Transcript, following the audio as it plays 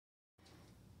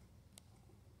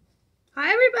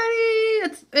Hi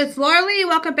everybody, it's Lauralee.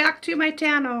 Welcome back to my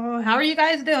channel. How are you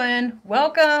guys doing?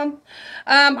 Welcome.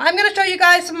 I'm going to show you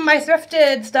guys some of my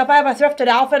thrifted stuff. I have a thrifted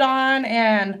outfit on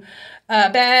and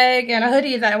a bag and a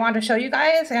hoodie that I wanted to show you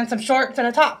guys, and some shorts and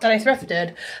a top that I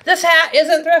thrifted. This hat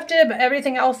isn't thrifted, but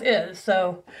everything else is.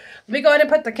 So let me go ahead and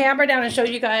put the camera down and show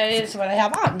you guys what I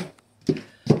have on.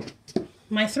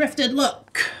 My thrifted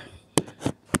look.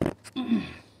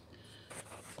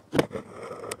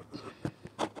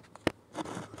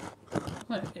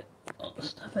 Get all the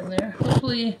stuff in there.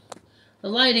 Hopefully the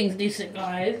lighting's decent,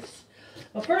 guys.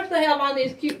 Well, first I have on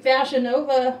these cute Fashion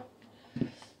Nova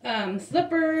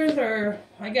slippers, or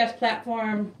I guess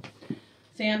platform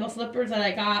sandal slippers that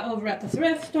I got over at the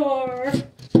thrift store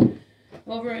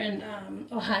over in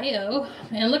Ohio.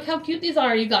 And look how cute these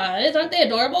are, you guys. Aren't they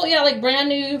adorable? Yeah, like brand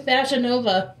new Fashion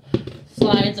Nova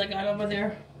slides I got over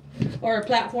there. Or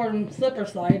platform slipper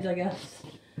slides, I guess.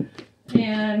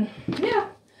 And yeah.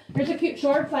 Here's the cute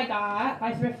shorts I got.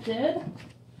 I thrifted.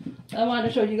 I wanted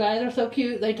to show you guys. They're so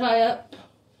cute. They tie up.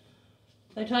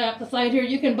 They tie up the side here.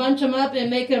 You can bunch them up and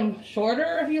make them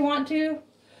shorter if you want to.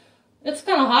 It's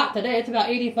kind of hot today. It's about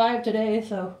 85 today.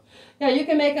 So, yeah, you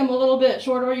can make them a little bit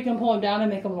shorter, or you can pull them down and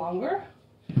make them longer.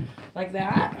 Like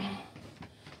that.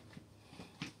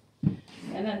 And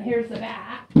then here's the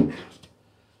back.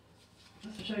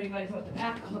 Just to show you guys what the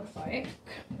back looks like.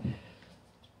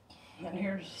 And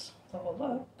here's the whole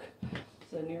look.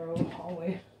 It's a narrow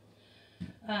hallway.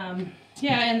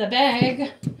 Yeah, and the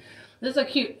bag. This is a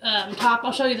cute top.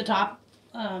 I'll show you the top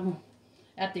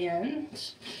at the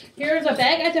end. Here's a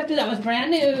bag I thrifted that was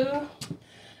brand new.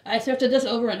 I thrifted this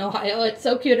over in Ohio. It's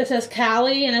so cute. It says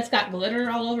Cali, and it's got glitter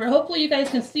all over. Hopefully you guys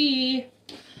can see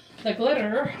the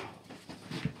glitter.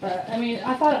 But, I mean,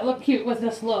 I thought it looked cute with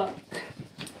this look.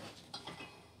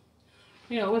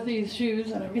 You know, with these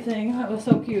shoes and everything. That was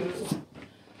so cute.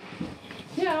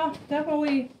 Yeah,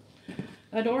 definitely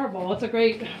adorable. It's a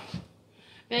great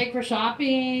bag for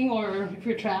shopping, or if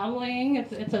you're traveling.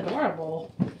 It's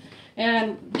adorable.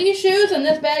 And these shoes and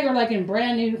this bag are like in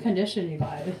brand new condition, you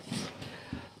guys.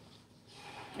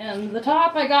 And the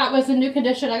top I got was in new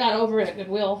condition. I got over at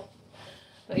Goodwill.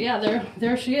 But yeah,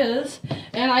 there she is.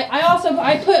 And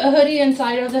I put a hoodie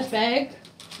inside of this bag.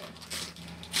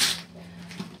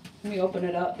 Let me open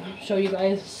it up, show you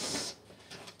guys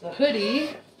the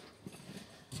hoodie.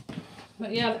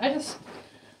 But yeah, I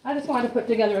just wanted to put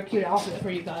together a cute outfit for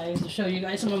you guys, to show you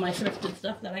guys some of my thrifted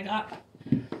stuff that I got.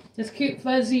 This cute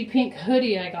fuzzy pink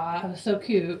hoodie I got. It was so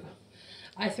cute.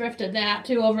 I thrifted that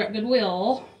too over at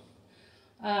Goodwill.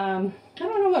 I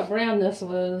don't know what brand this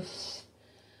was.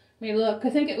 Let me look. I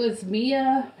think it was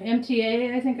Mia,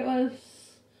 MTA, I think it was.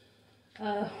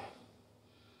 Yeah,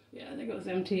 I think it was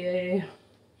MTA.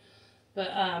 But,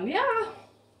 yeah.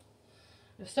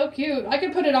 It's so cute. I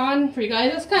could put it on for you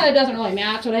guys. This kind of doesn't really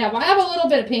match what I have. I have a little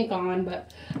bit of pink on,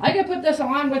 but I could put this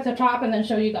on with the top and then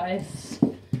show you guys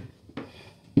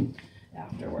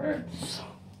afterwards.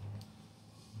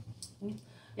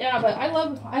 Yeah, but I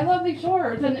love these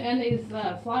shorts and these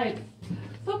slides.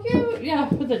 So cute. Yeah,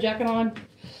 put the jacket on.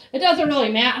 It doesn't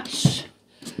really match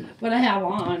what I have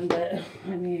on, but,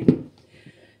 I mean,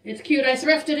 it's cute. I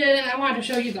thrifted it, and I wanted to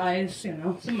show you guys, you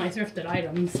know, some of my thrifted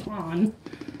items on.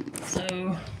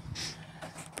 So,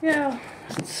 yeah.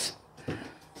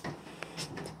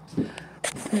 I'm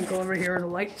going to go over here. The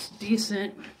light's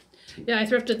decent. Yeah, I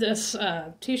thrifted this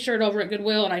t-shirt over at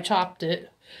Goodwill, and I chopped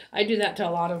it. I do that to a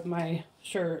lot of my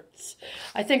shirts.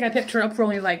 I think I picked her up for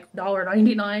only like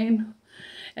 $1.99.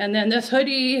 And then this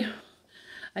hoodie,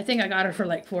 I think I got her for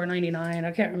like $4.99.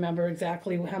 I can't remember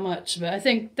exactly how much, but I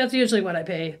think that's usually what I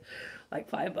pay, like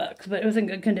 $5. But it was in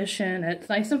good condition. It's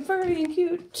nice and furry and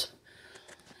cute.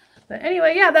 But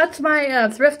anyway, yeah, that's my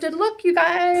thrifted look, you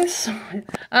guys.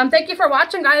 Thank you for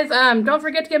watching, guys. Don't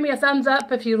forget to give me a thumbs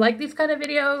up if you like these kind of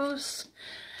videos.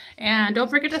 And don't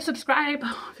forget to subscribe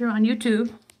if you're on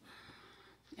YouTube.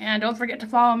 And don't forget to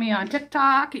follow me on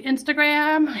TikTok,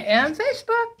 Instagram, and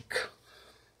Facebook.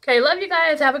 Okay, love you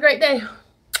guys. Have a great day.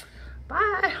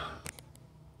 Bye.